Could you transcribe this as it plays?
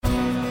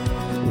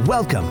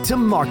Welcome to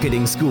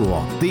Marketing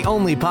School, the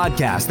only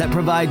podcast that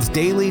provides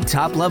daily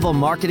top-level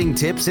marketing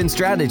tips and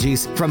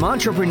strategies from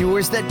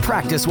entrepreneurs that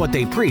practice what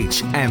they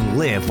preach and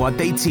live what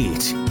they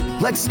teach.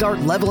 Let's start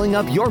leveling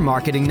up your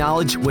marketing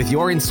knowledge with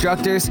your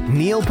instructors,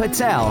 Neil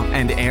Patel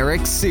and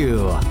Eric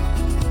Sue.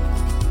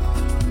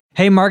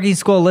 Hey, Marketing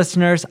School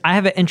listeners, I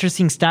have an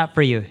interesting stat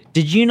for you.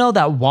 Did you know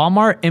that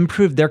Walmart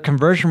improved their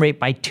conversion rate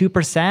by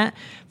 2%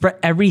 for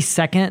every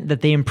second that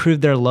they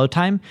improved their load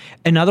time?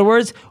 In other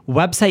words,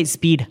 website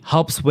speed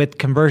helps with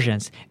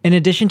conversions. In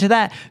addition to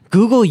that,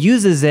 Google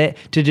uses it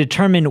to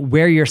determine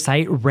where your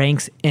site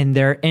ranks in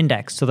their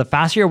index. So the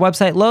faster your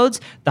website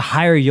loads, the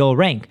higher you'll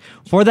rank.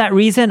 For that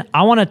reason,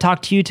 I want to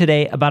talk to you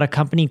today about a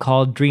company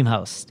called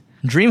DreamHost.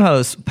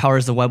 DreamHost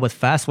powers the web with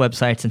fast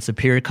websites and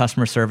superior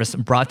customer service,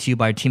 brought to you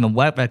by a team of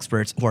web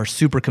experts who are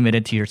super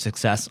committed to your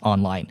success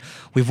online.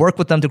 We've worked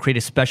with them to create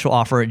a special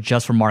offer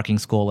just for Marketing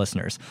School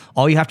listeners.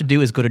 All you have to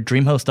do is go to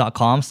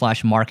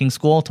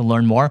dreamhost.com/marketing-school to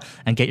learn more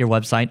and get your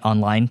website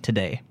online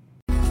today.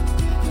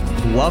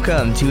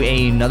 Welcome to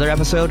another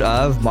episode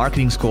of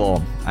Marketing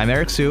School. I'm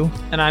Eric Sue.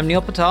 And I'm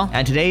Neil Patel.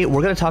 And today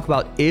we're going to talk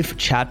about if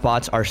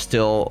chatbots are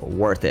still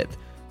worth it.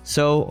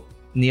 So,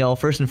 Neil,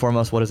 first and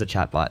foremost, what is a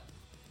chatbot?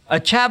 A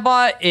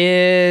chatbot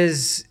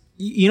is,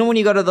 when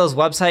you go to those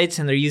websites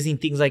and they're using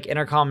things like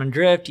Intercom and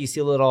Drift, you see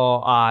a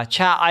little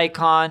chat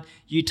icon,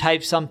 you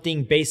type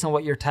something based on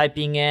what you're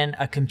typing in,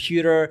 a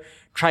computer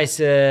tries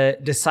to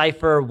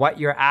decipher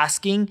what you're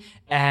asking,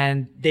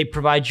 and they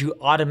provide you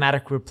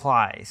automatic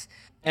replies.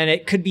 And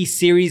it could be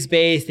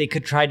series-based. They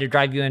could try to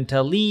drive you into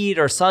a lead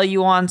or sell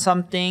you on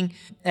something.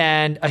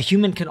 And a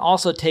human can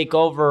also take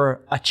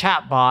over a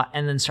chatbot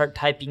and then start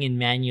typing in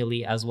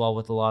manually as well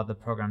with a lot of the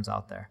programs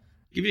out there.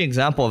 Give you an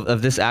example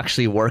of this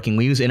actually working.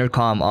 We use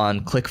Intercom on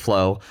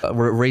ClickFlow.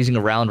 We're raising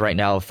a round right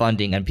now of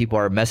funding, and people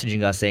are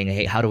messaging us saying,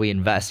 hey, how do we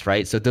invest,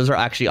 right? So those are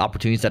actually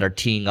opportunities that are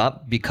teeing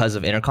up because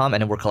of Intercom,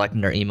 and then we're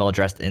collecting their email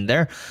address in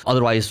there.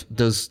 Otherwise,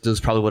 those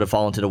probably would have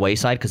fallen to the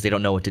wayside because they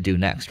don't know what to do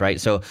next,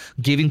 right? So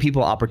giving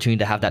people opportunity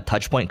to have that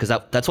touch point, because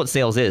that's what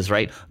sales is,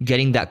 right?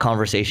 Getting that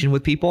conversation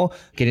with people,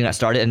 getting that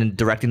started, and then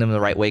directing them in the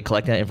right way,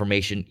 collecting that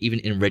information, even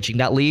enriching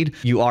that lead.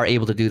 You are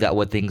able to do that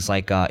with things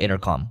like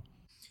Intercom.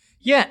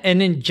 Yeah,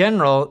 and in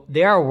general,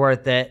 they are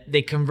worth it.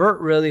 They convert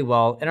really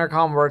well.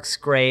 Intercom works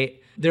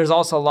great. There's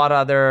also a lot of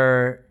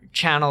other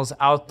channels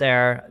out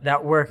there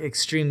that work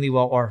extremely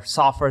well, or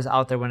softwares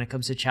out there when it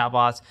comes to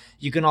chatbots.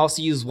 You can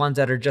also use ones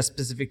that are just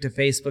specific to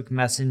Facebook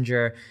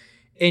Messenger.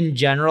 In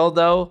general,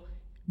 though,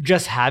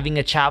 just having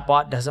a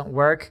chatbot doesn't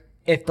work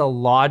if the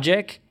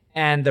logic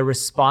and the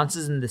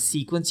responses and the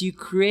sequence you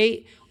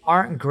create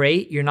aren't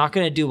great. You're not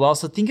going to do well.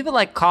 So think of it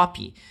like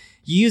copy.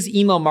 You use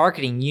email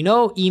marketing. You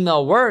know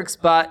email works,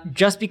 but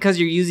just because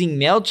you're using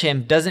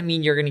MailChimp doesn't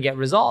mean you're going to get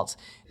results.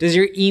 Is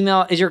your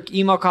email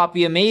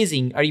copy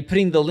amazing? Are you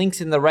putting the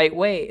links in the right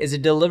way? Is the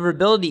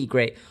deliverability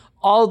great?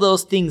 All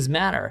those things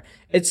matter.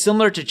 It's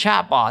similar to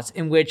chatbots,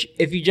 in which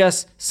if you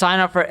just sign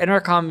up for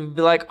Intercom and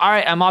be like, all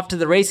right, I'm off to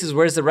the races,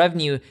 where's the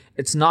revenue?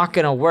 It's not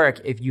going to work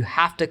if you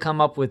have to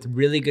come up with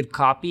really good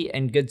copy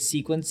and good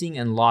sequencing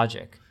and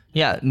logic.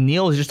 Yeah,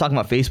 Neil was just talking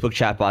about Facebook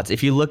chatbots.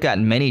 If you look at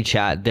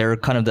ManyChat, they're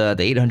kind of the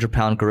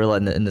 800-pound gorilla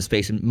in the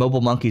space, and Mobile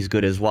Monkey's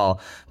good as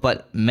well.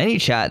 But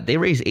ManyChat, they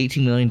raised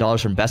 $18 million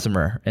from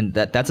Bessemer, and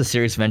that's a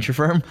serious venture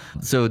firm.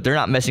 So they're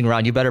not messing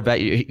around. You better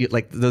bet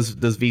like those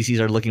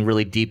VCs are looking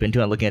really deep into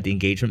it and looking at the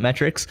engagement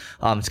metrics.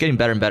 It's getting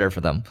better and better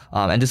for them.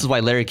 And this is why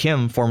Larry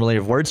Kim, formerly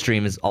of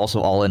WordStream, is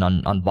also all in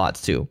on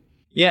bots too.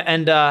 Yeah,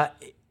 and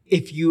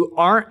if you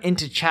aren't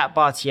into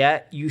chatbots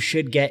yet, you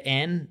should get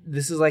in.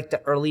 This is like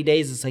the early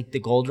days. It's like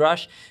the gold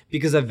rush,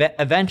 because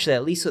eventually,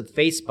 at least with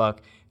Facebook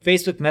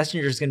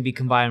Messenger is going to be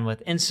combined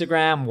with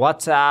Instagram,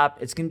 WhatsApp.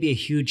 It's going to be a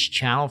huge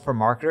channel for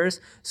marketers.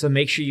 So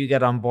make sure you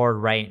get on board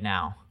right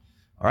now.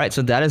 All right,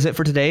 so that is it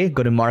for today.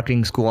 Go to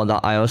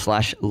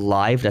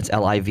marketingschool.io/live. That's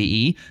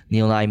LIVE.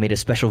 Neil and I made a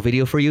special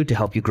video for you to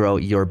help you grow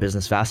your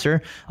business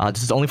faster.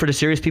 This is only for the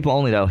serious people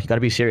only, though. You got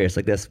to be serious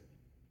like this.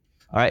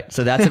 All right,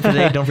 so that's it for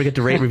today. Don't forget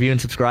to rate, review,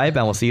 and subscribe,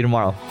 and we'll see you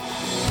tomorrow.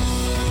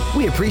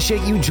 We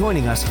appreciate you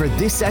joining us for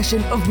this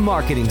session of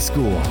Marketing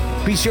School.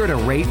 Be sure to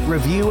rate,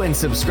 review, and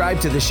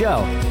subscribe to the show,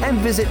 and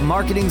visit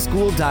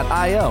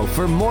marketingschool.io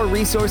for more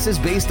resources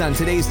based on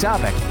today's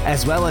topic,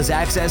 as well as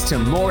access to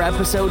more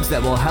episodes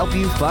that will help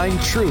you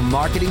find true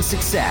marketing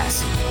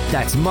success.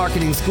 That's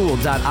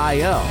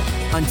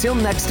marketingschool.io. Until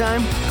next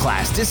time,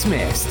 class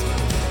dismissed.